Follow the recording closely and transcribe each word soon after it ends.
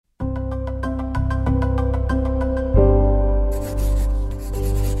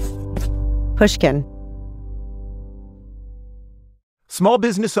Pushkin. Small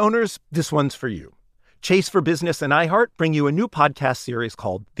business owners, this one's for you. Chase for Business and iHeart bring you a new podcast series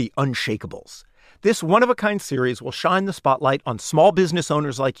called The Unshakables. This one-of-a-kind series will shine the spotlight on small business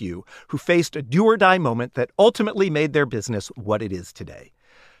owners like you who faced a do-or-die moment that ultimately made their business what it is today.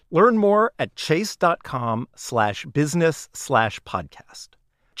 Learn more at chase.com/business/podcast.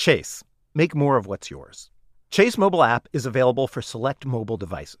 Chase, make more of what's yours. Chase mobile app is available for select mobile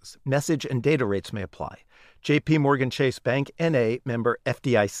devices. Message and data rates may apply. J.P. Morgan Chase Bank, N.A., member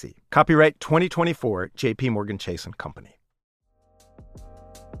FDIC. Copyright 2024, J.P. Morgan Chase & Company.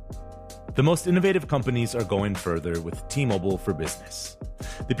 The most innovative companies are going further with T-Mobile for Business.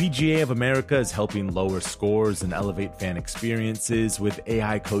 The PGA of America is helping lower scores and elevate fan experiences with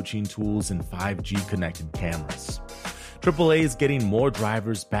AI coaching tools and 5G connected cameras. AAA is getting more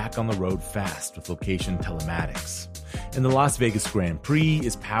drivers back on the road fast with location telematics. And the Las Vegas Grand Prix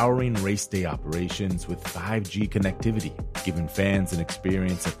is powering race day operations with 5G connectivity, giving fans an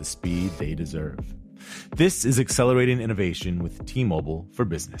experience at the speed they deserve. This is accelerating innovation with T-Mobile for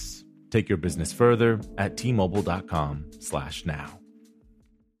Business. Take your business further at T-Mobile.com/now.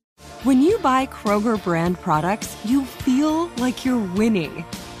 When you buy Kroger brand products, you feel like you're winning.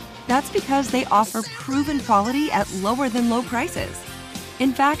 That's because they offer proven quality at lower than low prices.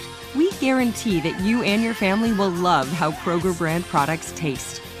 In fact, we guarantee that you and your family will love how Kroger brand products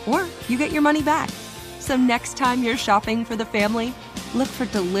taste, or you get your money back. So next time you're shopping for the family, look for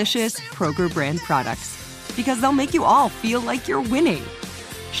delicious Kroger brand products, because they'll make you all feel like you're winning.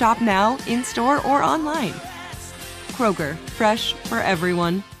 Shop now, in-store, or online. Kroger, fresh for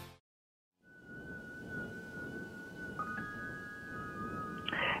everyone.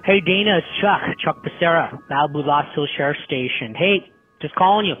 Hey, Dana, it's Chuck Becerra, Malibu Lost Hills Sheriff Station. Hey, just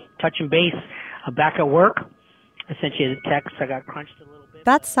calling you, touching base. I'm back at work. I sent you a text. I got crunched a little bit.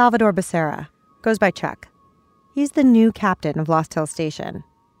 That's Salvador Becerra, goes by Chuck. He's the new captain of Lost Hills Station.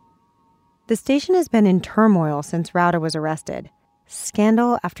 The station has been in turmoil since Rauda was arrested.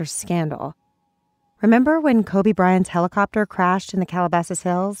 Scandal after scandal. Remember when Kobe Bryant's helicopter crashed in the Calabasas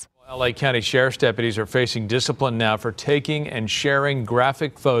Hills? LA County Sheriff's deputies are facing discipline now for taking and sharing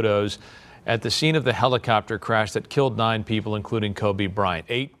graphic photos at the scene of the helicopter crash that killed 9 people, including Kobe Bryant.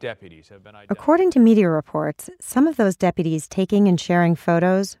 8 deputies have been identified. According to media reports, some of those deputies taking and sharing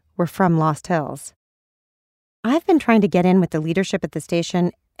photos were from Lost Hills. I've been trying to get in with the leadership at the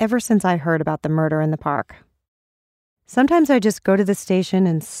station ever since I heard about the murder in the park. Sometimes I just go to the station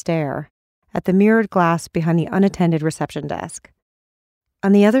and stare at the mirrored glass behind the unattended reception desk.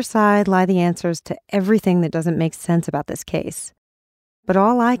 On the other side lie the answers to everything that doesn't make sense about this case. But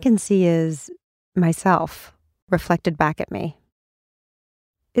all I can see is myself reflected back at me.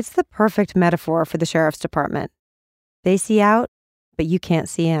 It's the perfect metaphor for the sheriff's department. They see out, but you can't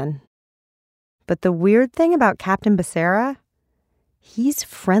see in. But the weird thing about Captain Becerra, he's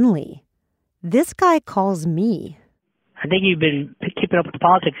friendly. This guy calls me. I think you've been keeping up with the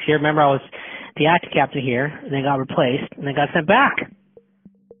politics here. Remember, I was the acting captain here, and then got replaced, and then got sent back.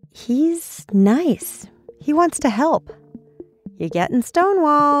 He's nice. He wants to help. You're getting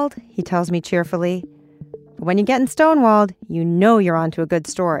stonewalled, he tells me cheerfully. But when you're getting stonewalled, you know you're onto a good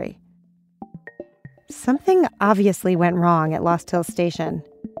story. Something obviously went wrong at Lost Hills Station.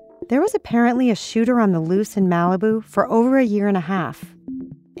 There was apparently a shooter on the loose in Malibu for over a year and a half,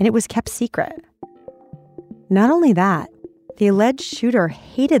 and it was kept secret. Not only that, the alleged shooter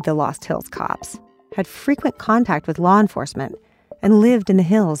hated the Lost Hills cops, had frequent contact with law enforcement, and lived in the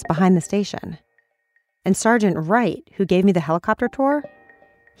hills behind the station. And Sergeant Wright, who gave me the helicopter tour,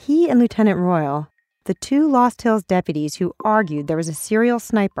 he and Lieutenant Royal, the 2 Lost Hills deputies who argued there was a serial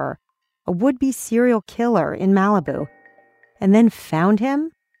sniper, a would-be serial killer in Malibu, and then found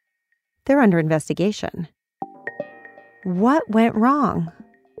him, they're under investigation. What went wrong?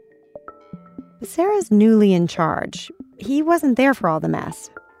 Becerra's newly in charge. He wasn't there for all the mess,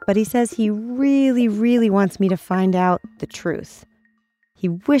 but he says he really, really wants me to find out the truth. He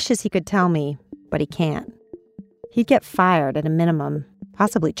wishes he could tell me, but he can't. He'd get fired at a minimum,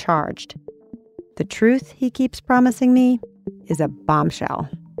 possibly charged. The truth he keeps promising me is a bombshell.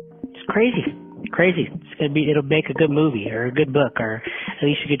 It's crazy. Crazy. It'll make a good movie or a good book or at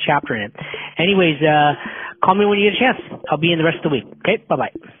least a good chapter in it. Anyways, call me when you get a chance. I'll be in the rest of the week. Okay?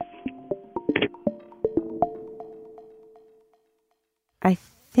 Bye-bye. I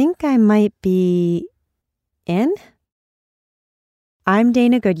think I might be in. I'm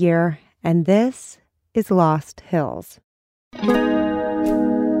Dana Goodyear, and this is Lost Hills.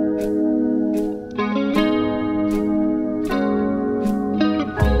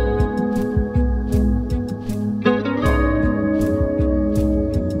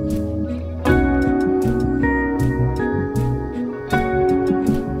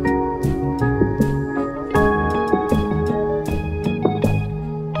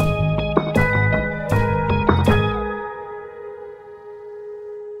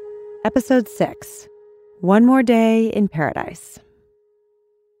 Episode 6, One More Day in Paradise.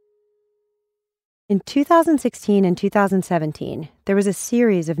 In 2016 and 2017, there was a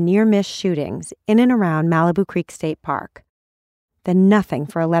series of near-miss shootings in and around Malibu Creek State Park. Then nothing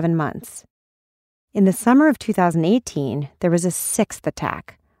for 11 months. In the summer of 2018, there was a 6th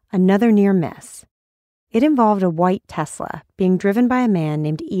attack, another near-miss. It involved a white Tesla being driven by a man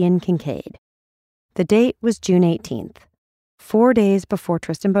named Ian Kincaid. The date was June 18th, 4 days before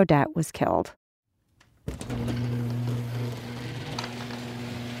Tristan Beaudette was killed.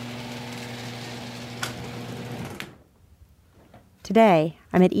 Today,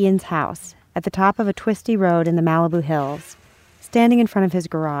 I'm at Ian's house, at the top of a twisty road in the Malibu Hills, standing in front of his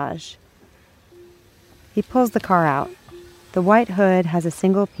garage. He pulls the car out. The white hood has a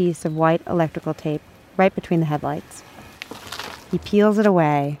single piece of white electrical tape right between the headlights. He peels it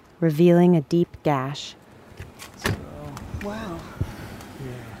away, revealing a deep gash. Wow.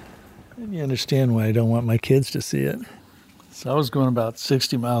 Yeah. And you understand why I don't want my kids to see it. So I was going about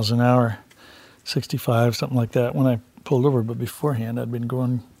 60 miles an hour, 65, something like that, when I pulled over, but beforehand I'd been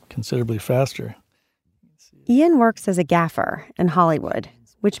going considerably faster. Ian works as a gaffer in Hollywood,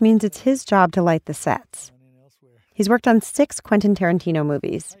 which means it's his job to light the sets. He's worked on 6 Quentin Tarantino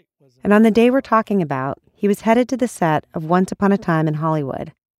movies, and on the day we're talking about, he was headed to the set of Once Upon a Time in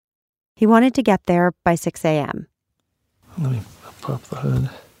Hollywood. He wanted to get there by 6 a.m. Let me pop the hood.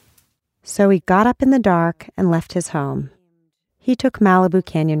 So he got up in the dark and left his home. He took Malibu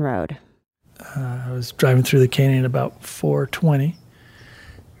Canyon Road. I was driving through the canyon about 4:20,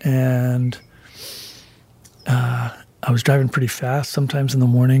 and I was driving pretty fast. Sometimes in the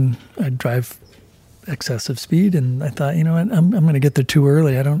morning, I'd drive excessive speed, and I thought, you know what, I'm going to get there too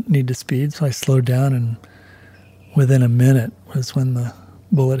early. I don't need to speed, so I slowed down, and within a minute was when the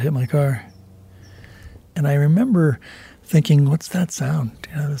bullet hit my car. And I remember thinking, what's that sound?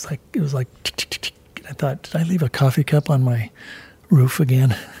 You know, it was like tick, tick, tick, tick. I thought, did I leave a coffee cup on my roof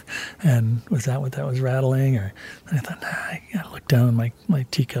again? And was that what that was rattling? And I thought, I gotta look down, and my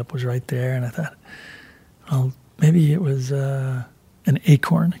teacup was right there. And I thought, well, maybe it was an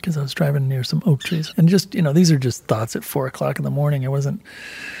acorn, because I was driving near some oak trees. And just, you know, these are just thoughts at 4 o'clock in the morning. I wasn't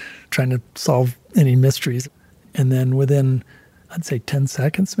trying to solve any mysteries. And then within, I'd say 10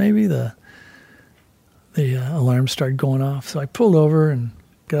 seconds maybe, the alarm started going off. So I pulled over and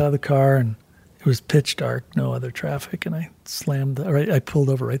got out of the car, and it was pitch dark, no other traffic, and I pulled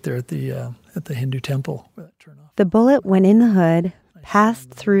over right there at the Hindu temple where that turned off. The bullet went in the hood,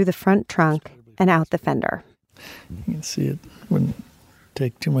 passed through the front trunk, and out the fender. You can see it wouldn't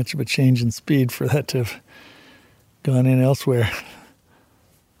take too much of a change in speed for that to have gone in elsewhere.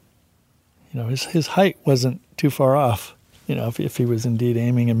 You know, his height wasn't too far off, you know, if he was indeed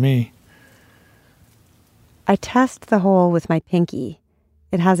aiming at me. I test the hole with my pinky.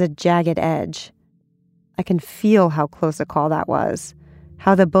 It has a jagged edge. I can feel how close a call that was,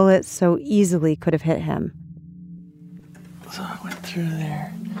 how the bullet so easily could have hit him. So I went through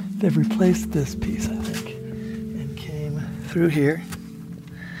there. They've replaced this piece, I think, and came through here,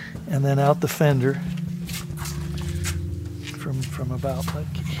 and then out the fender from about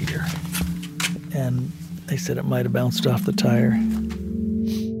like here. And they said it might have bounced off the tire.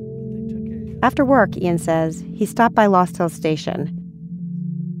 After work, Ian says, he stopped by Lost Hills Station.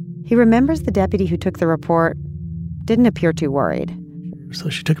 He remembers the deputy who took the report didn't appear too worried. So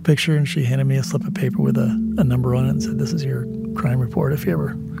she took a picture and she handed me a slip of paper with a number on it and said, "This is your crime report if you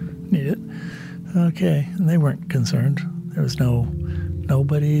ever need it." Okay, and they weren't concerned. There was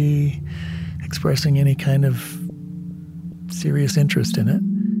nobody expressing any kind of serious interest in it.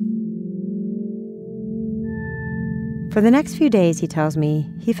 For the next few days, he tells me,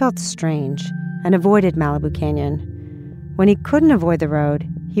 he felt strange and avoided Malibu Canyon. When he couldn't avoid the road,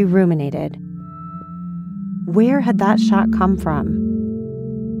 he ruminated. Where had that shot come from?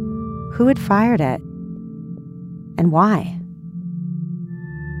 Who had fired it? And why?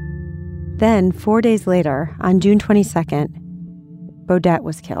 Then, 4 days later, on June 22nd, Beaudette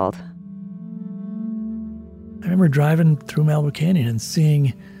was killed. I remember driving through Malibu Canyon and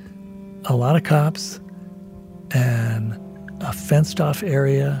seeing a lot of cops and a fenced-off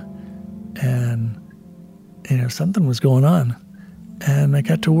area, and, you know, something was going on. And I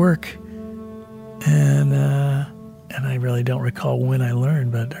got to work, and I really don't recall when I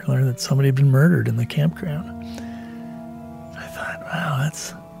learned, but I learned that somebody had been murdered in the campground. I thought, wow,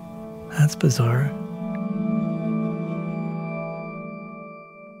 that's bizarre.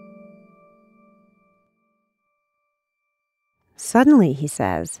 Suddenly, he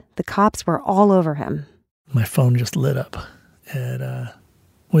says, the cops were all over him. My phone just lit up. And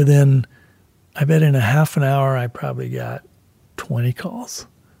within, I bet in a half an hour, I probably got 20 calls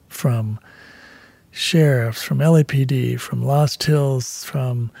from sheriffs, from LAPD, from Lost Hills,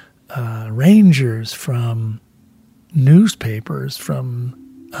 from rangers, from newspapers, from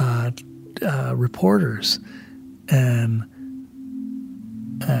reporters. And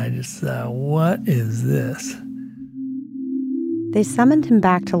I just thought, what is this? They summoned him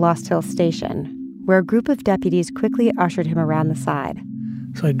back to Lost Hills Station, where a group of deputies quickly ushered him around the side.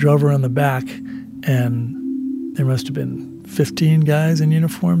 So I drove around the back, and there must have been 15 guys in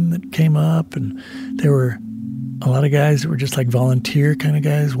uniform that came up, and there were a lot of guys that were just like volunteer kind of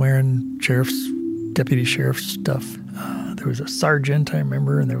guys wearing deputy sheriff's stuff. There was a sergeant, I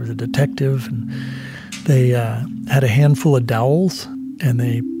remember, and there was a detective, and they had a handful of dowels, and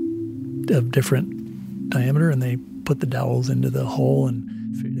they of different diameter, and they put the dowels into the hole. And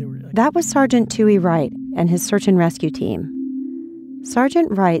they were That was Sergeant Tooey Wright and his search and rescue team.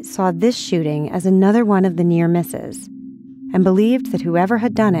 Sergeant Wright saw this shooting as another one of the near misses and believed that whoever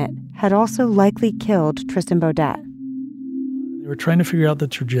had done it had also likely killed Tristan Beaudette. They were trying to figure out the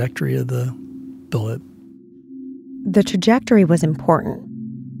trajectory of the bullet. The trajectory was important.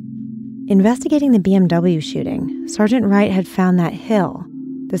 Investigating the BMW shooting, Sergeant Wright had found that hill,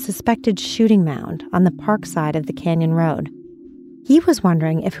 the suspected shooting mound on the park side of the Canyon Road. He was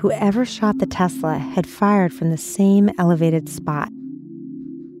wondering if whoever shot the Tesla had fired from the same elevated spot.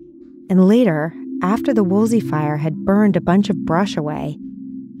 And later, after the Woolsey fire had burned a bunch of brush away,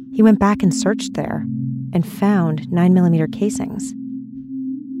 he went back and searched there and found 9mm casings.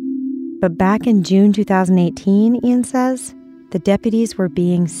 But back in June 2018, Ian says, the deputies were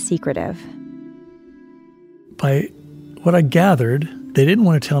being secretive. By what I gathered, they didn't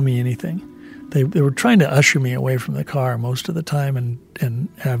want to tell me anything. They were trying to usher me away from the car most of the time and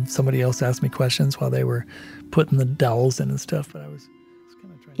have somebody else ask me questions while they were putting the dowels in and stuff. But I was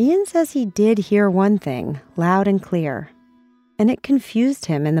kind of trying. Ian says he did hear one thing loud and clear, and it confused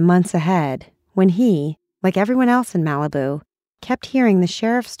him in the months ahead when he, like everyone else in Malibu, kept hearing the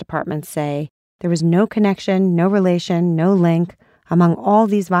sheriff's department say there was no connection, no relation, no link among all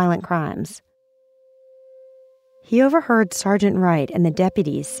these violent crimes. He overheard Sergeant Wright and the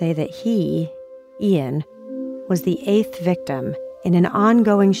deputies say that he, Ian, was the 8th victim in an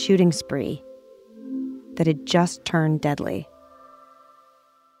ongoing shooting spree that had just turned deadly.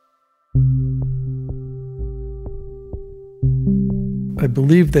 I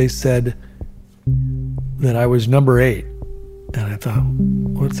believe they said that I was number 8. And I thought,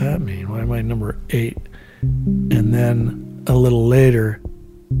 what's that mean? Why am I number 8? And then a little later,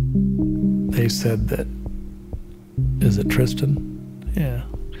 they said that, is it Tristan? Yeah,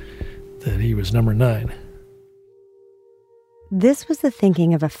 that he was number 9. This was the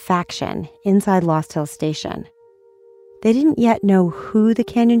thinking of a faction inside Lost Hills Station. They didn't yet know who the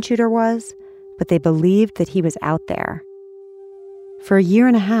Canyon shooter was, but they believed that he was out there. For a year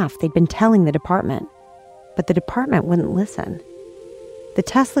and a half, they'd been telling the department, but the department wouldn't listen. The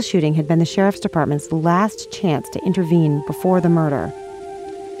Tesla shooting had been the sheriff's department's last chance to intervene before the murder.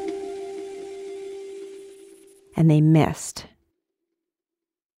 And they missed.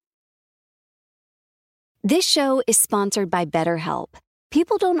 This show is sponsored by BetterHelp.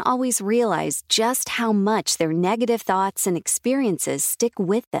 People don't always realize just how much their negative thoughts and experiences stick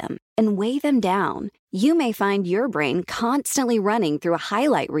with them and weigh them down. You may find your brain constantly running through a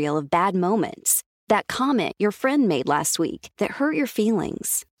highlight reel of bad moments. That comment your friend made last week that hurt your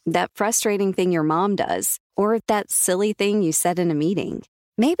feelings. That frustrating thing your mom does. Or that silly thing you said in a meeting.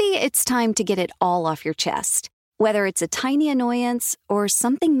 Maybe it's time to get it all off your chest. Whether it's a tiny annoyance or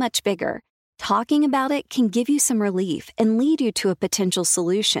something much bigger, talking about it can give you some relief and lead you to a potential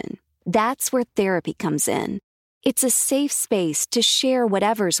solution. That's where therapy comes in. It's a safe space to share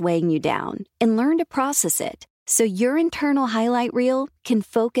whatever's weighing you down and learn to process it so your internal highlight reel can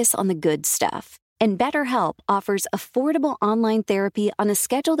focus on the good stuff. And BetterHelp offers affordable online therapy on a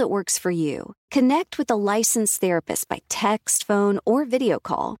schedule that works for you. Connect with a licensed therapist by text, phone, or video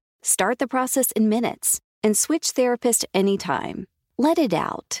call. Start the process in minutes and switch therapist anytime. Let it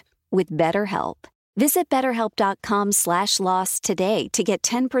out with BetterHelp. Visit BetterHelp.com/lost today to get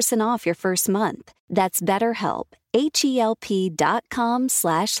 10% off your first month. That's BetterHelp,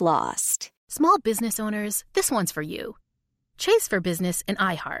 HELP.com/lost. Small business owners, this one's for you. Chase for Business and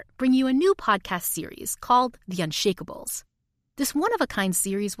iHeart bring you a new podcast series called The Unshakables. This one-of-a-kind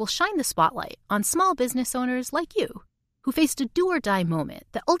series will shine the spotlight on small business owners like you, who faced a do-or-die moment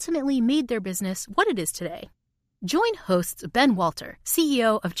that ultimately made their business what it is today. Join hosts Ben Walter,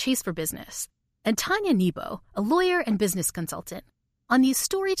 CEO of Chase for Business, and Tanya Nebo, a lawyer and business consultant, on these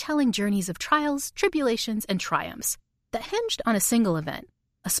storytelling journeys of trials, tribulations, and triumphs that hinged on a single event,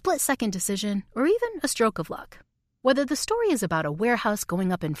 a split-second decision, or even a stroke of luck. Whether the story is about a warehouse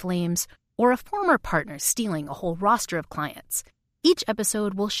going up in flames or a former partner stealing a whole roster of clients, each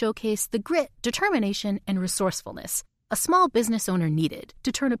episode will showcase the grit, determination, and resourcefulness a small business owner needed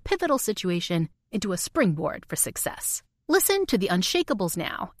to turn a pivotal situation into a springboard for success. Listen to The Unshakables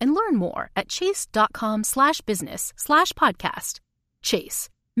now and learn more at chase.com/business/podcast. Chase,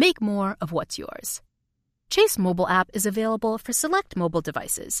 make more of what's yours. Chase mobile app is available for select mobile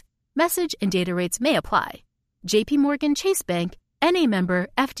devices. Message and data rates may apply. JP Morgan Chase Bank, NA member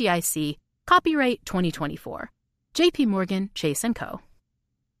FDIC, copyright 2024. JP Morgan Chase & Co.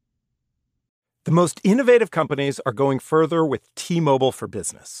 The most innovative companies are going further with T-Mobile for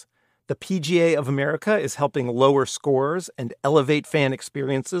Business. The PGA of America is helping lower scores and elevate fan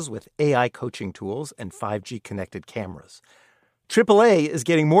experiences with AI coaching tools and 5G connected cameras. AAA is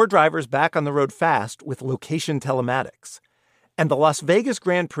getting more drivers back on the road fast with location telematics. And the Las Vegas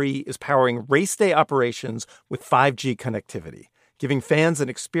Grand Prix is powering race day operations with 5G connectivity, giving fans an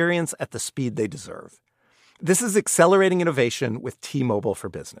experience at the speed they deserve. This is accelerating innovation with T-Mobile for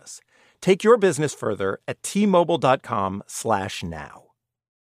Business. Take your business further at T-Mobile.com/now.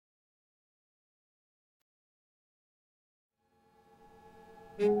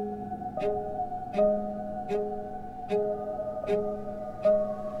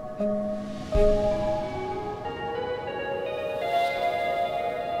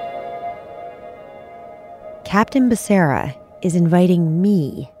 Captain Becerra is inviting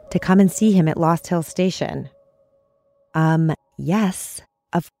me to come and see him at Lost Hill Station. Yes,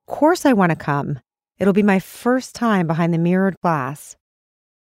 of course I want to come. It'll be my first time behind the mirrored glass.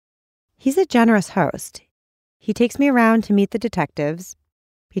 He's a generous host. He takes me around to meet the detectives.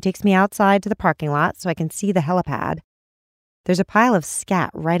 He takes me outside to the parking lot so I can see the helipad. There's a pile of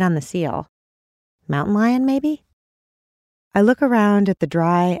scat right on the seal. Mountain lion, maybe? I look around at the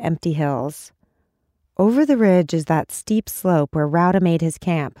dry, empty hills. Over the ridge is that steep slope where Rauda made his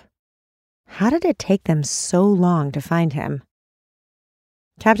camp. How did it take them so long to find him?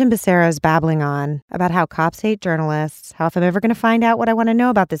 Captain Becerra is babbling on about how cops hate journalists, how if I'm ever going to find out what I want to know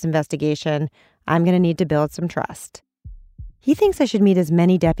about this investigation, I'm going to need to build some trust. He thinks I should meet as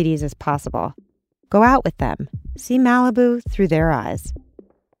many deputies as possible, go out with them, see Malibu through their eyes.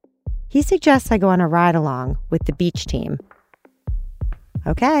 He suggests I go on a ride-along with the beach team.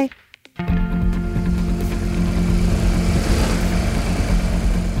 Okay.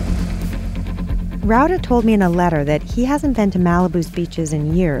 Rauda told me in a letter that he hasn't been to Malibu's beaches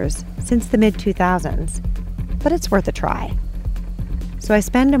in years, since the mid-2000s, but it's worth a try. So I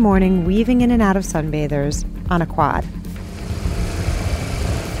spend a morning weaving in and out of sunbathers on a quad.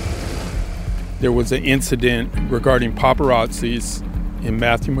 There was an incident regarding paparazzis in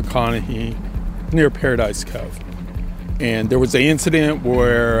Matthew McConaughey near Paradise Cove. And there was an incident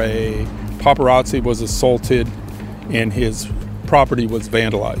where a paparazzi was assaulted and his property was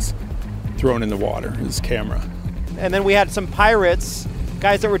vandalized, thrown in the water, his camera. And then we had some pirates,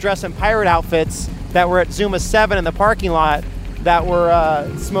 guys that were dressed in pirate outfits that were at Zuma 7 in the parking lot that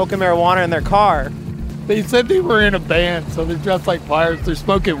were smoking marijuana in their car. They said they were in a band, so they're dressed like pirates. They're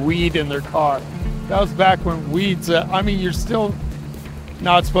smoking weed in their car. That was back when weeds, you're still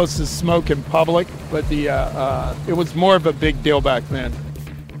not supposed to smoke in public, but it was more of a big deal back then.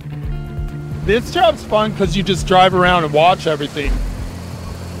 This job's fun because you just drive around and watch everything.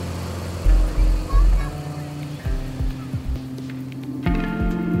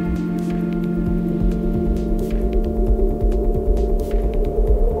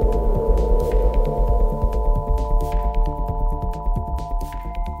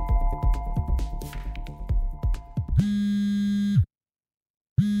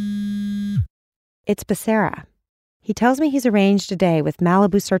 It's Becerra. He tells me he's arranged a day with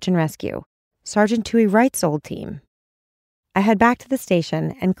Malibu Search and Rescue, Sergeant Tui Wright's old team. I head back to the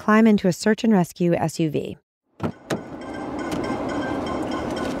station and climb into a search and rescue SUV.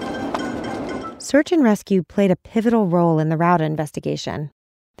 Search and Rescue played a pivotal role in the Rauda investigation.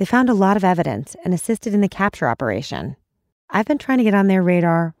 They found a lot of evidence and assisted in the capture operation. I've been trying to get on their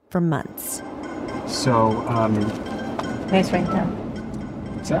radar for months. So, Nice ringtone.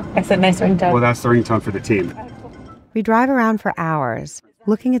 What's that? I said nice ringtone. Well, that's the ringtone for the team. We drive around for hours,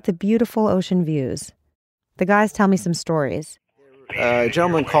 looking at the beautiful ocean views. The guys tell me some stories. A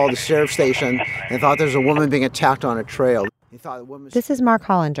gentleman called the sheriff's station and thought there was a woman being attacked on a trail. He thought the woman... This is Mark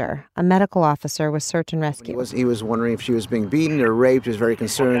Hollinger, a medical officer with Search and Rescue. He was wondering if she was being beaten or raped. He was very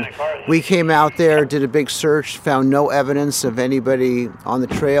concerned. We came out there, did a big search, found no evidence of anybody on the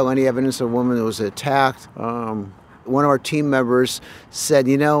trail, any evidence of a woman that was attacked. One of our team members said,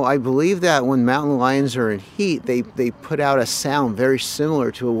 I believe that when mountain lions are in heat, they put out a sound very similar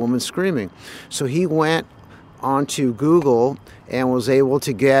to a woman screaming. So he went onto Google and was able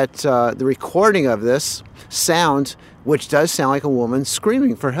to get the recording of this sound, which does sound like a woman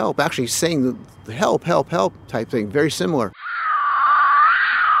screaming for help, actually saying the help, help, help type thing, very similar.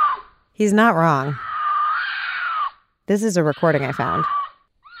 He's not wrong. This is a recording I found.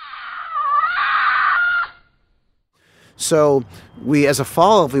 So we, as a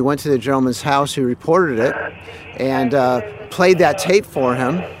follow-up, we went to the gentleman's house who reported it and played that tape for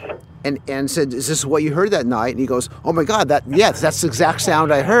him and said, "Is this what you heard that night?" And he goes, "Oh my God, that's the exact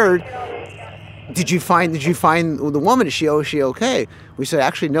sound I heard. Did you find the woman? Is she okay?" We said,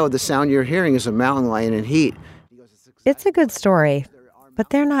 "Actually, no, the sound you're hearing is a mountain lion in heat." It's a good story,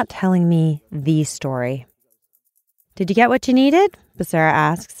 but they're not telling me the story. "Did you get what you needed?" Becerra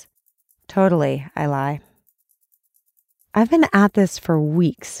asks. "Totally," I lie. I've been at this for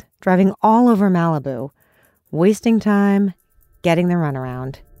weeks, driving all over Malibu, wasting time, getting the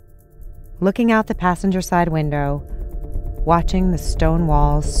runaround, looking out the passenger side window, watching the stone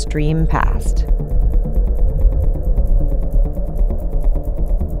walls stream past.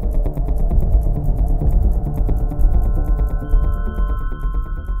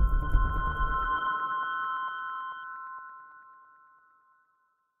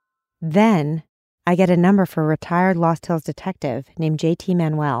 Then I get a number for a retired Lost Hills detective named J.T.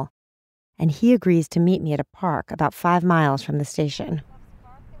 Manuel, and he agrees to meet me at a park about 5 miles from the station.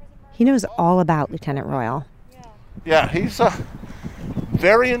 He knows all about Lieutenant Royal. Yeah, he's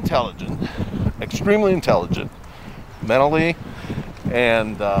very intelligent, extremely intelligent, mentally,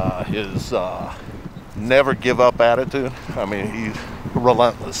 and his never give up attitude. I mean, he's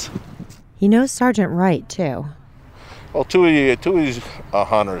relentless. He knows Sergeant Wright, too. Well, Tui's a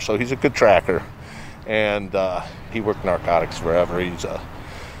hunter, so he's a good tracker. And he worked narcotics forever. He's a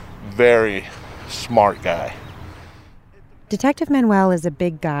very smart guy. Detective Manuel is a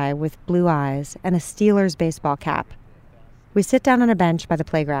big guy with blue eyes and a Steelers baseball cap. We sit down on a bench by the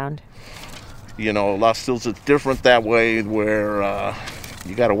playground. You know, Lost Hills is different that way, where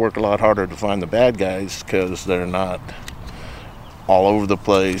you got to work a lot harder to find the bad guys because they're not all over the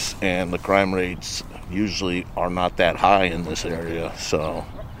place, and the crime rates usually are not that high in this area. So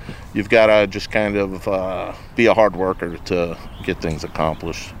you've got to just kind of be a hard worker to get things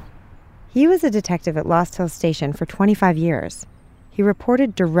accomplished. He was a detective at Lost Hills Station for 25 years. He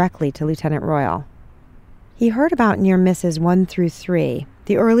reported directly to Lieutenant Royal. He heard about near misses 1 through 3,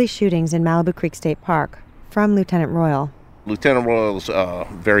 the early shootings in Malibu Creek State Park, from Lieutenant Royal. Lieutenant Royal's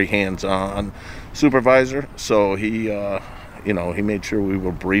very hands-on supervisor, so he made sure we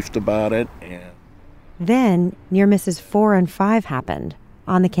were briefed about it. And then near misses 4 and 5 happened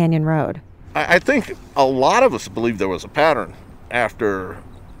on the Canyon Road. I think a lot of us believed there was a pattern after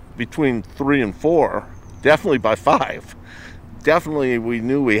between 3 and 4, definitely by 5. Definitely we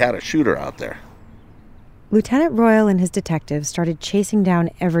knew we had a shooter out there. Lieutenant Royal and his detectives started chasing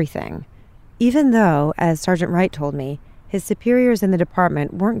down everything, even though, as Sergeant Wright told me, his superiors in the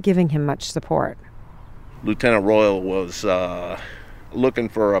department weren't giving him much support. Lieutenant Royal was looking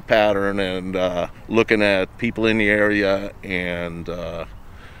for a pattern and looking at people in the area, and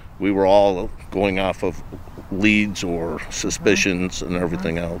we were all going off of leads or suspicions and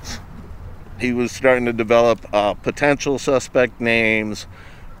everything else. He was starting to develop potential suspect names,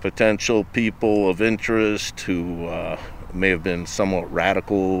 potential people of interest who may have been somewhat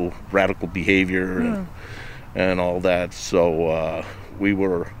radical behavior and all that. So we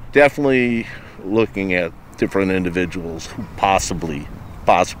were definitely looking at different individuals who possibly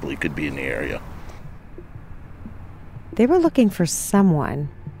could be in the area. They were looking for someone.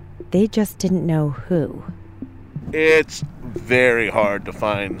 They just didn't know who. It's very hard to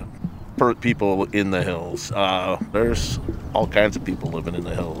find people in the hills. There's all kinds of people living in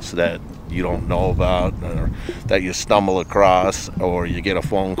the hills that you don't know about, or that you stumble across, or you get a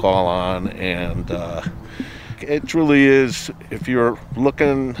phone call on. And it truly is, if you're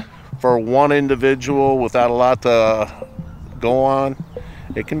looking for one individual without a lot to go on,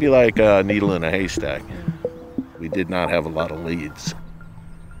 it can be like a needle in a haystack. We did not have a lot of leads.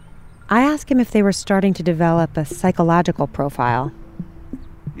 I asked him if they were starting to develop a psychological profile.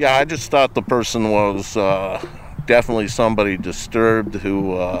 Yeah, I just thought the person was definitely somebody disturbed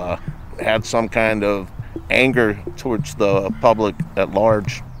who had some kind of anger towards the public at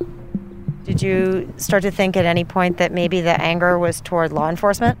large. Did you start to think at any point that maybe the anger was toward law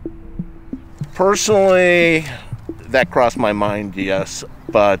enforcement? Personally, that crossed my mind, yes.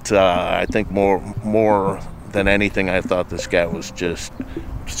 But I think more than anything, I thought this guy was just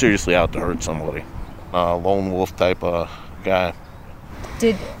seriously out to hurt somebody. Lone wolf type of guy.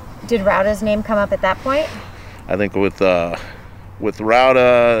 Did Rauda's name come up at that point? I think with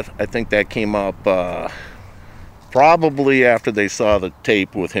Rauda, I think that came up Probably after they saw the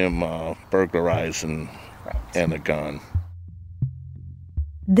tape with him burglarizing and a gun.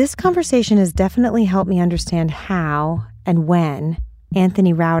 This conversation has definitely helped me understand how and when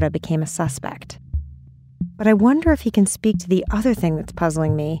Anthony Rauda became a suspect. But I wonder if he can speak to the other thing that's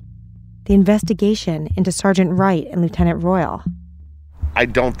puzzling me, the investigation into Sergeant Wright and Lieutenant Royal. I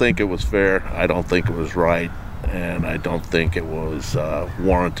don't think it was fair. I don't think it was right. And I don't think it was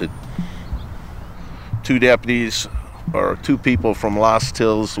warranted. Two deputies, or two people from Lost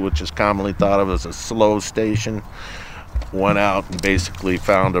Hills, which is commonly thought of as a slow station, went out and basically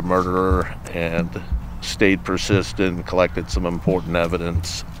found a murderer and stayed persistent and collected some important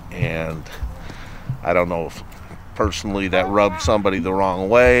evidence. And I don't know if personally that rubbed somebody the wrong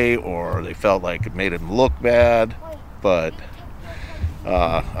way or they felt like it made him look bad, but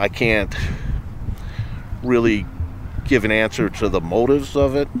I can't really give an answer to the motives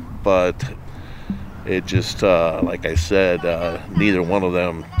of it, but it just, like I said, neither one of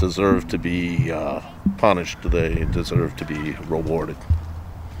them deserved to be punished. They deserve to be rewarded.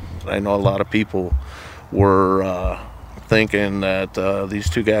 I know a lot of people were thinking that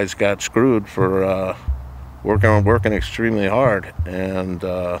these two guys got screwed for working extremely hard, and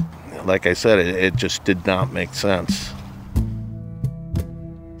like I said, it just did not make sense.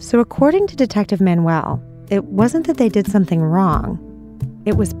 So according to Detective Manuel, it wasn't that they did something wrong.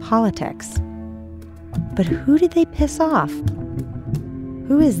 It was politics. But who did they piss off?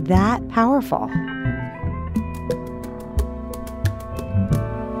 Who is that powerful?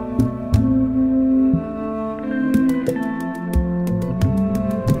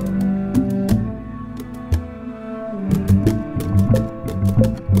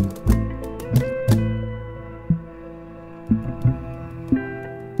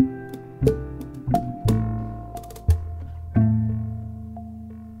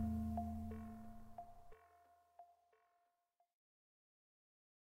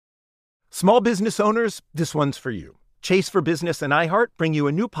 Small business owners, this one's for you. Chase for Business and iHeart bring you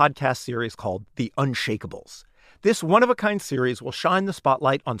a new podcast series called The Unshakables. This one-of-a-kind series will shine the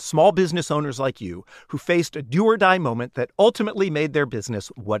spotlight on small business owners like you who faced a do-or-die moment that ultimately made their business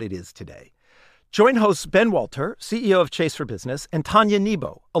what it is today. Join hosts Ben Walter, CEO of Chase for Business, and Tanya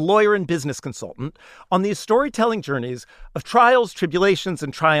Nebo, a lawyer and business consultant, on these storytelling journeys of trials, tribulations,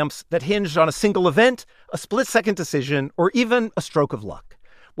 and triumphs that hinged on a single event, a split-second decision, or even a stroke of luck.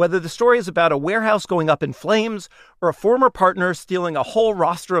 Whether the story is about a warehouse going up in flames or a former partner stealing a whole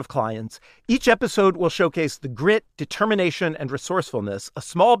roster of clients, each episode will showcase the grit, determination, and resourcefulness a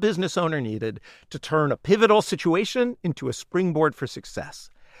small business owner needed to turn a pivotal situation into a springboard for success.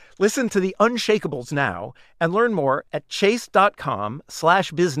 Listen to The Unshakables now and learn more at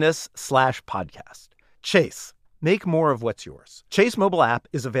chase.com/business/podcast. Chase. Make more of what's yours. Chase mobile app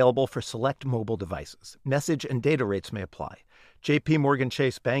is available for select mobile devices. Message and data rates may apply. J.P. Morgan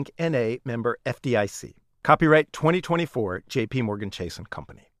Chase Bank, N.A., member FDIC. Copyright 2024, J.P. Morgan Chase &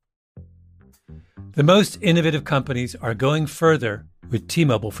 Company. The most innovative companies are going further with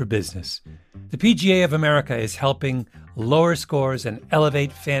T-Mobile for Business. The PGA of America is helping lower scores and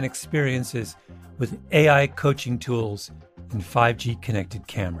elevate fan experiences with AI coaching tools and 5G-connected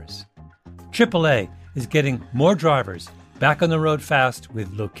cameras. AAA is getting more drivers back on the road fast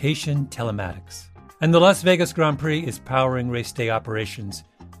with location telematics. And the Las Vegas Grand Prix is powering race day operations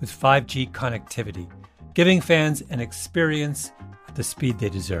with 5G connectivity, giving fans an experience at the speed they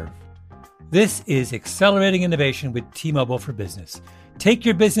deserve. This is accelerating innovation with T-Mobile for Business. Take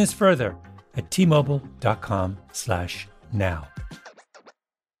your business further at T-Mobile.com/now.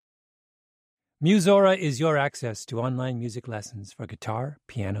 Musora is your access to online music lessons for guitar,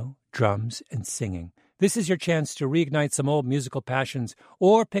 piano, drums, and singing. This is your chance to reignite some old musical passions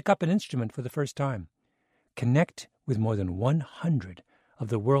or pick up an instrument for the first time. Connect with more than 100 of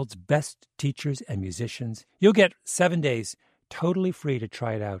the world's best teachers and musicians. You'll get 7 days totally free to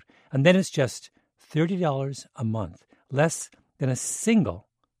try it out. And then it's just $30 a month, less than a single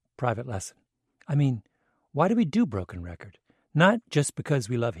private lesson. I mean, why do we do Broken Record? Not just because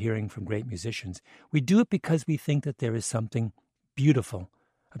we love hearing from great musicians. We do it because we think that there is something beautiful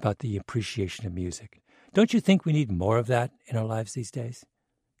about the appreciation of music. Don't you think we need more of that in our lives these days?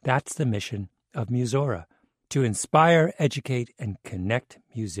 That's the mission of Musora, to inspire, educate, and connect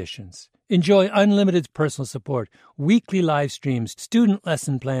musicians. Enjoy unlimited personal support, weekly live streams, student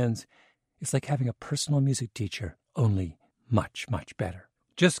lesson plans. It's like having a personal music teacher, only much, much better.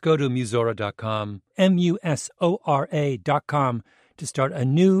 Just go to Musora.com, Musora.com, to start a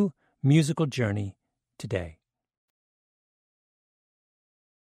new musical journey today.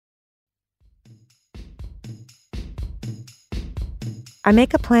 I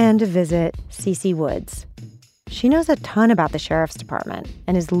make a plan to visit Cece Woods. she knows a ton about the sheriff's department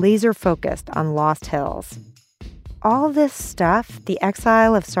and is laser focused on Lost Hills. All this stuff, the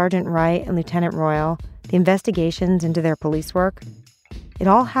exile of Sergeant Wright and Lieutenant Royal, the investigations into their police work, it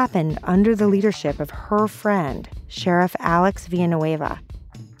all happened under the leadership of her friend, Sheriff Alex Villanueva.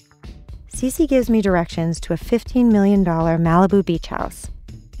 Cece gives me directions to a $15 million Malibu beach house.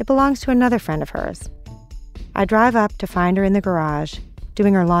 It belongs to another friend of hers. I drive up to find her in the garage,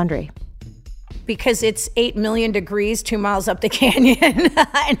 doing her laundry. Because it's 8 million degrees 2 miles up the canyon,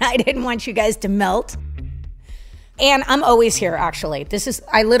 and I didn't want you guys to melt. And I'm always here, actually.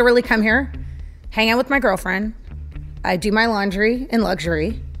 I literally come here, hang out with my girlfriend, I do my laundry in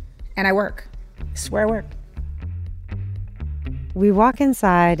luxury, and I work. This is where I work. We walk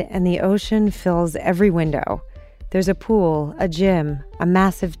inside, and the ocean fills every window. There's a pool, a gym, a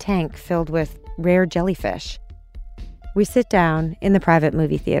massive tank filled with rare jellyfish. We sit down in the private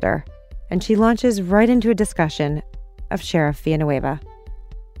movie theater, and she launches right into a discussion of Sheriff Villanueva.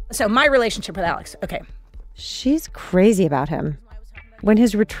 So my relationship with Alex, okay. She's crazy about him. When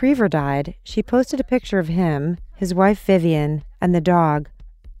his retriever died, she posted a picture of him, his wife Vivian, and the dog.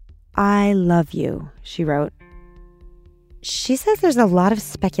 "I love you," she wrote. She says there's a lot of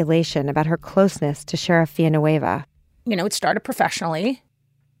speculation about her closeness to Sheriff Villanueva. You know, it started professionally.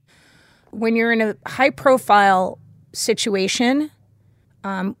 When you're in a high-profile situation,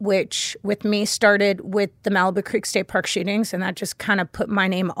 which with me started with the Malibu Creek State Park shootings, and that just kind of put my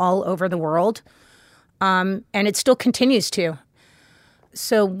name all over the world, and it still continues to.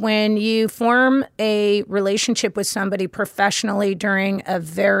 So when you form a relationship with somebody professionally during a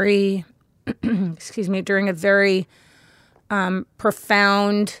very,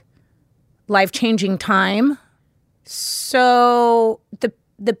 profound, life-changing time, so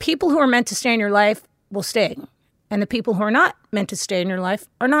the people who are meant to stay in your life will stay, and the people who are not meant to stay in your life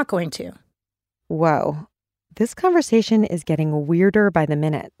are not going to. Whoa, this conversation is getting weirder by the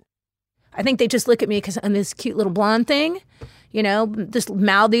minute. I think they just look at me because I'm this cute little blonde thing, you know, this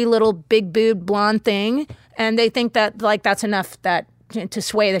mouthy little big-boobed blonde thing, and they think that, like, that's enough to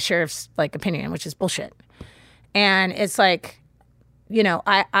sway the sheriff's, like, opinion, which is bullshit. And it's like, you know,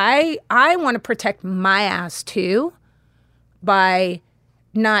 I want to protect my ass, too, by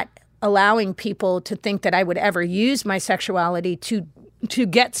not allowing people to think that I would ever use my sexuality to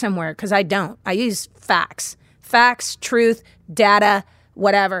get somewhere, because I don't. I use facts, truth, data,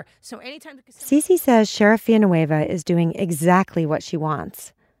 whatever. So anytime... Cece says Sheriff Villanueva is doing exactly what she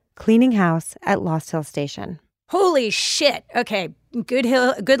wants, cleaning house at Lost Hills Station. Holy shit. Okay, good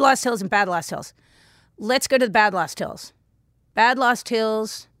Lost Hills and bad Lost Hills. Let's go to the bad Lost Hills. Bad Lost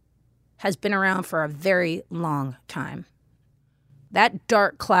Hills has been around for a very long time. That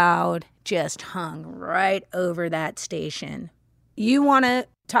dark cloud just hung right over that station. You want to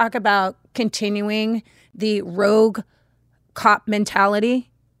talk about continuing the rogue cop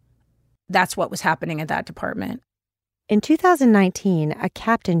mentality? That's what was happening at that department. In 2019, a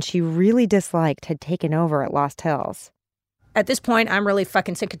captain she really disliked had taken over at Lost Hills. At this point, I'm really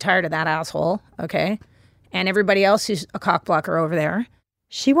fucking sick and tired of that asshole, okay? And everybody else who's a cockblocker over there.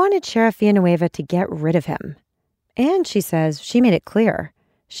 She wanted Sheriff Villanueva to get rid of him. And she says she made it clear.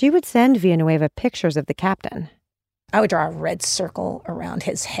 She would send Villanueva pictures of the captain. I would draw a red circle around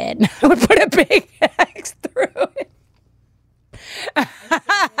his head, and I would put a big X through it.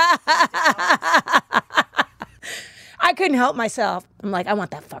 I couldn't help myself. I'm like, I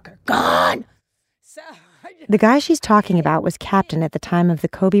want that fucker gone. The guy she's talking about was captain at the time of the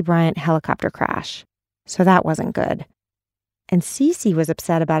Kobe Bryant helicopter crash. So that wasn't good. And Cece was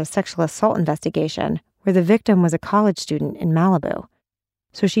upset about a sexual assault investigation where the victim was a college student in Malibu.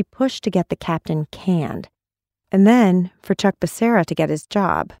 So she pushed to get the captain canned. And then for Chuck Becerra to get his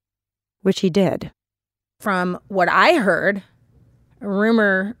job, which he did. From what I heard, a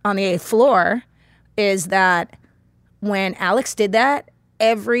rumor on the 8th floor is that when Alex did that,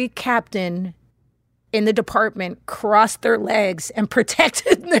 every captain in the department crossed their legs and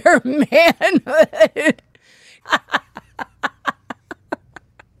protected their manhood.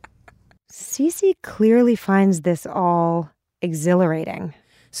 Cece clearly finds this all exhilarating.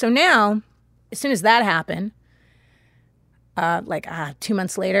 So now, as soon as that happened, 2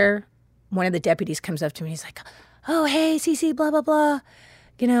 months later, one of the deputies comes up to me. He's like, "Oh, hey, Cece, blah, blah, blah.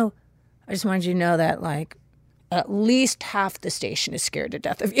 You know, I just wanted you to know that, like, at least half the station is scared to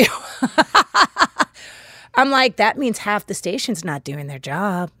death of you." I'm like, that means half the station's not doing their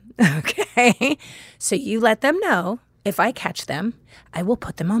job. Okay? So you let them know. If I catch them, I will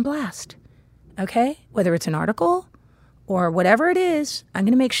put them on blast. Okay? Whether it's an article or whatever it is, I'm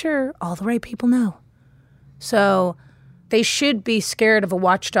going to make sure all the right people know. So they should be scared of a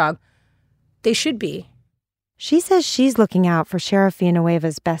watchdog. They should be. She says she's looking out for Sheriff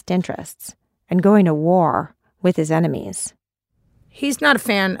Villanueva's best interests and going to war with his enemies. He's not a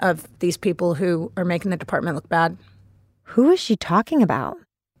fan of these people who are making the department look bad. Who is she talking about?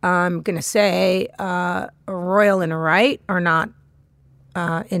 I'm going to say Royal and Wright are not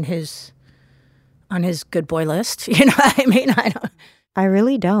on his good boy list. You know what I mean? I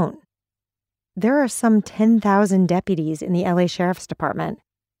really don't. There are some 10,000 deputies in the LA Sheriff's Department.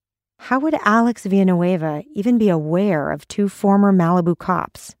 How would Alex Villanueva even be aware of 2 former Malibu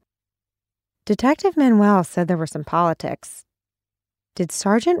cops? Detective Manuel said there were some politics. Did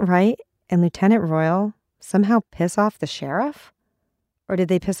Sergeant Wright and Lieutenant Royal somehow piss off the sheriff? Or did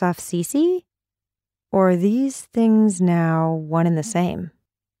they piss off Cece? Or are these things now one and the same?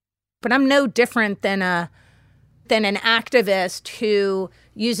 But I'm no different than an activist who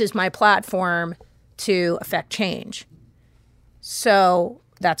uses my platform to affect change. So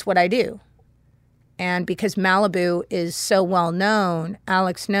that's what I do. And because Malibu is so well known,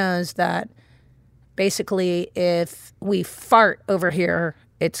 Alex knows that basically if we fart over here,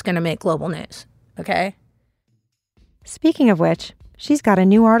 it's going to make global news. Okay? Speaking of which, she's got a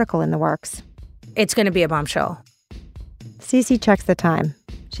new article in the works. It's going to be a bombshell. Cece checks the time.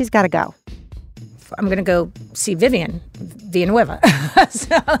 She's got to go. I'm going to go see Villanueva.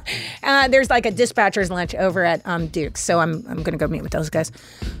 So, there's like a dispatcher's lunch over at Duke's, so I'm going to go meet with those guys.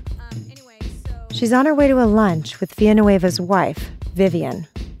 She's on her way to a lunch with Villanueva's wife, Vivian,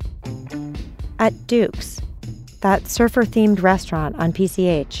 at Duke's, that surfer-themed restaurant on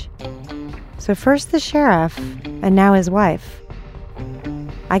PCH. So first the sheriff, and now his wife.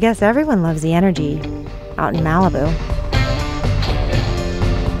 I guess everyone loves the energy out in Malibu.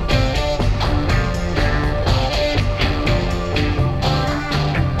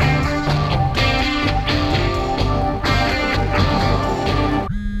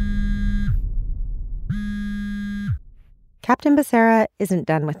 Captain Becerra isn't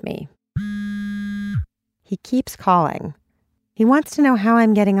done with me. He keeps calling. He wants to know how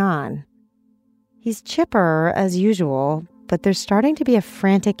I'm getting on. He's chipper as usual, but there's starting to be a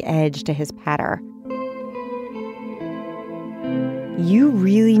frantic edge to his patter. You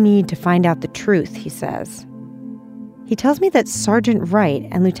really need to find out the truth, he says. He tells me that Sergeant Wright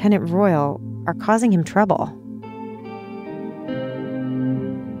and Lieutenant Royal are causing him trouble.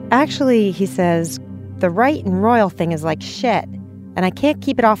 Actually, he says, the Wright and Royal thing is like shit, and I can't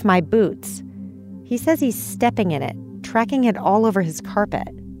keep it off my boots. He says he's stepping in it, tracking it all over his carpet.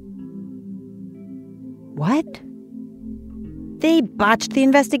 What? They botched the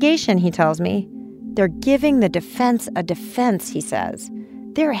investigation, he tells me. They're giving the defense a defense, he says.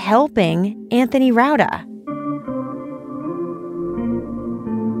 They're helping Anthony Rauda.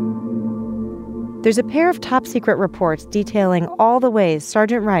 There's a pair of top-secret reports detailing all the ways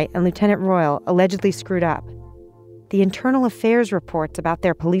Sergeant Wright and Lieutenant Royal allegedly screwed up. The internal affairs reports about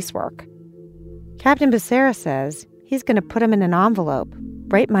their police work. Captain Becerra says he's going to put them in an envelope,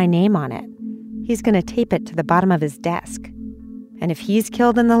 write my name on it. He's going to tape it to the bottom of his desk. And if he's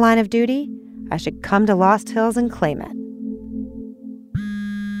killed in the line of duty, I should come to Lost Hills and claim it.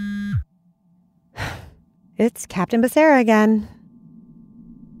 It's Captain Becerra again.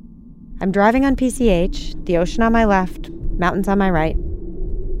 I'm driving on PCH, the ocean on my left, mountains on my right.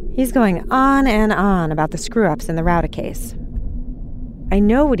 He's going on and on about the screw-ups in the Rauda case. I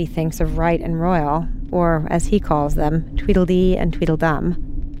know what he thinks of Wright and Royal, or as he calls them, Tweedledee and Tweedledum.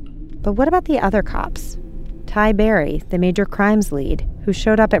 But what about the other cops? Ty Berry, the major crimes lead, who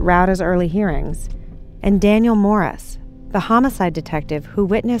showed up at Rauda's early hearings, and Daniel Morris, the homicide detective who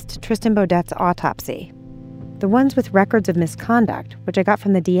witnessed Tristan Baudette's autopsy. The ones with records of misconduct, which I got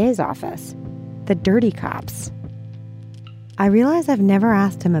from the DA's office. The dirty cops. I realize I've never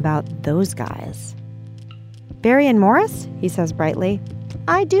asked him about those guys. Berry and Morris? He says brightly.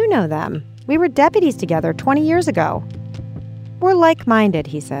 I do know them. We were deputies together 20 years ago. We're like-minded,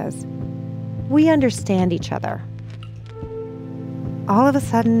 he says. We understand each other. All of a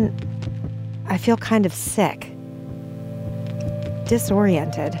sudden, I feel kind of sick.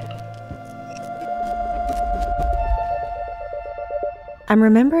 Disoriented. I'm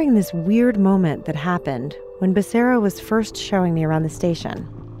remembering this weird moment that happened when Becerra was first showing me around the station.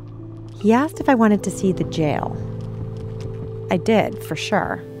 He asked if I wanted to see the jail. I did, for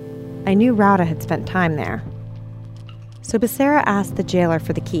sure. I knew Rauda had spent time there. So Becerra asked the jailer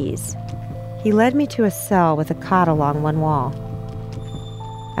for the keys. He led me to a cell with a cot along one wall.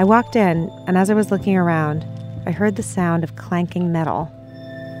 I walked in, and as I was looking around, I heard the sound of clanking metal.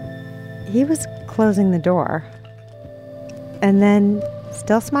 He was closing the door. And then,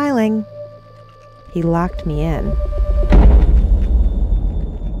 still smiling, he locked me in.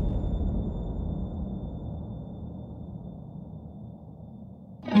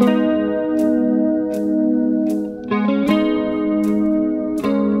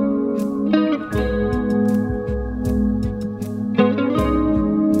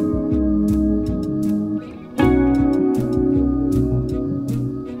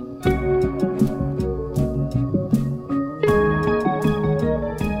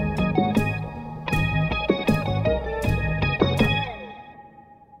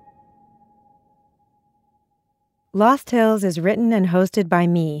 Lost Hills is written and hosted by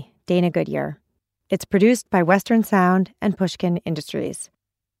me, Dana Goodyear. It's produced by Western Sound and Pushkin Industries.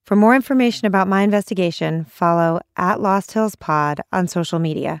 For more information about my investigation, follow @LostHillsPod on social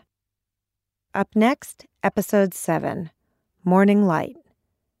media. Up next, Episode 7, Morning Light.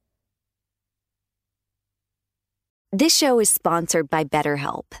 This show is sponsored by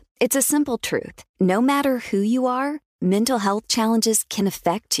BetterHelp. It's a simple truth. No matter who you are, mental health challenges can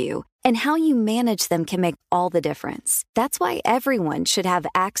affect you, and how you manage them can make all the difference. That's why everyone should have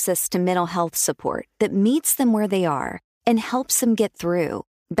access to mental health support that meets them where they are and helps them get through.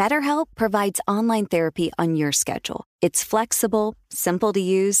 BetterHelp provides online therapy on your schedule. It's flexible, simple to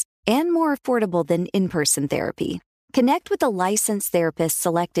use, and more affordable than in-person therapy. Connect with a licensed therapist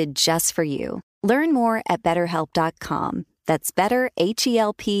selected just for you. Learn more at BetterHelp.com. That's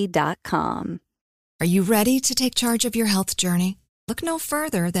BetterHelp.com. Are you ready to take charge of your health journey? Look no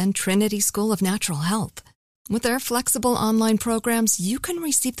further than Trinity School of Natural Health. With their flexible online programs, you can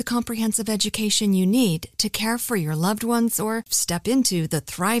receive the comprehensive education you need to care for your loved ones or step into the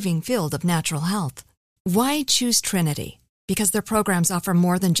thriving field of natural health. Why choose Trinity? Because their programs offer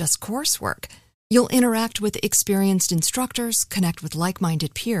more than just coursework. You'll interact with experienced instructors, connect with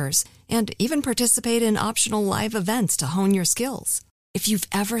like-minded peers, and even participate in optional live events to hone your skills. If you've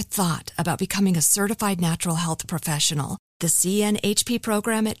ever thought about becoming a certified natural health professional, the CNHP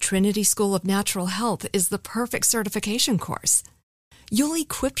program at Trinity School of Natural Health is the perfect certification course. You'll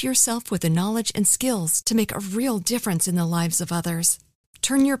equip yourself with the knowledge and skills to make a real difference in the lives of others.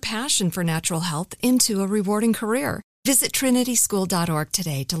 Turn your passion for natural health into a rewarding career. Visit trinityschool.org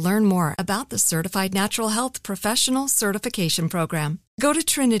today to learn more about the Certified Natural Health Professional Certification Program. Go to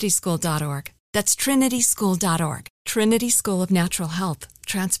trinityschool.org. That's trinityschool.org. Trinity School of Natural Health.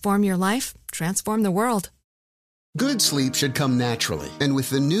 Transform your life, transform the world. Good sleep should come naturally, and with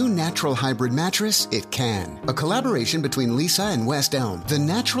the new Natural Hybrid mattress, it can. A collaboration between Lisa and West Elm, the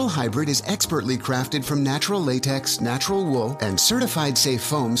Natural Hybrid is expertly crafted from natural latex, natural wool, and certified safe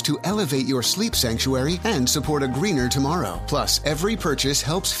foams to elevate your sleep sanctuary and support a greener tomorrow. Plus, every purchase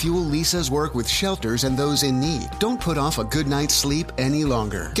helps fuel Lisa's work with shelters and those in need. Don't put off a good night's sleep any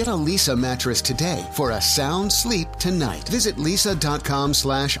longer. Get a Lisa mattress today for a sound sleep tonight. Visit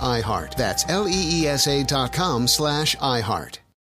lisa.com/iHeart. That's LEESA.com/iHeart.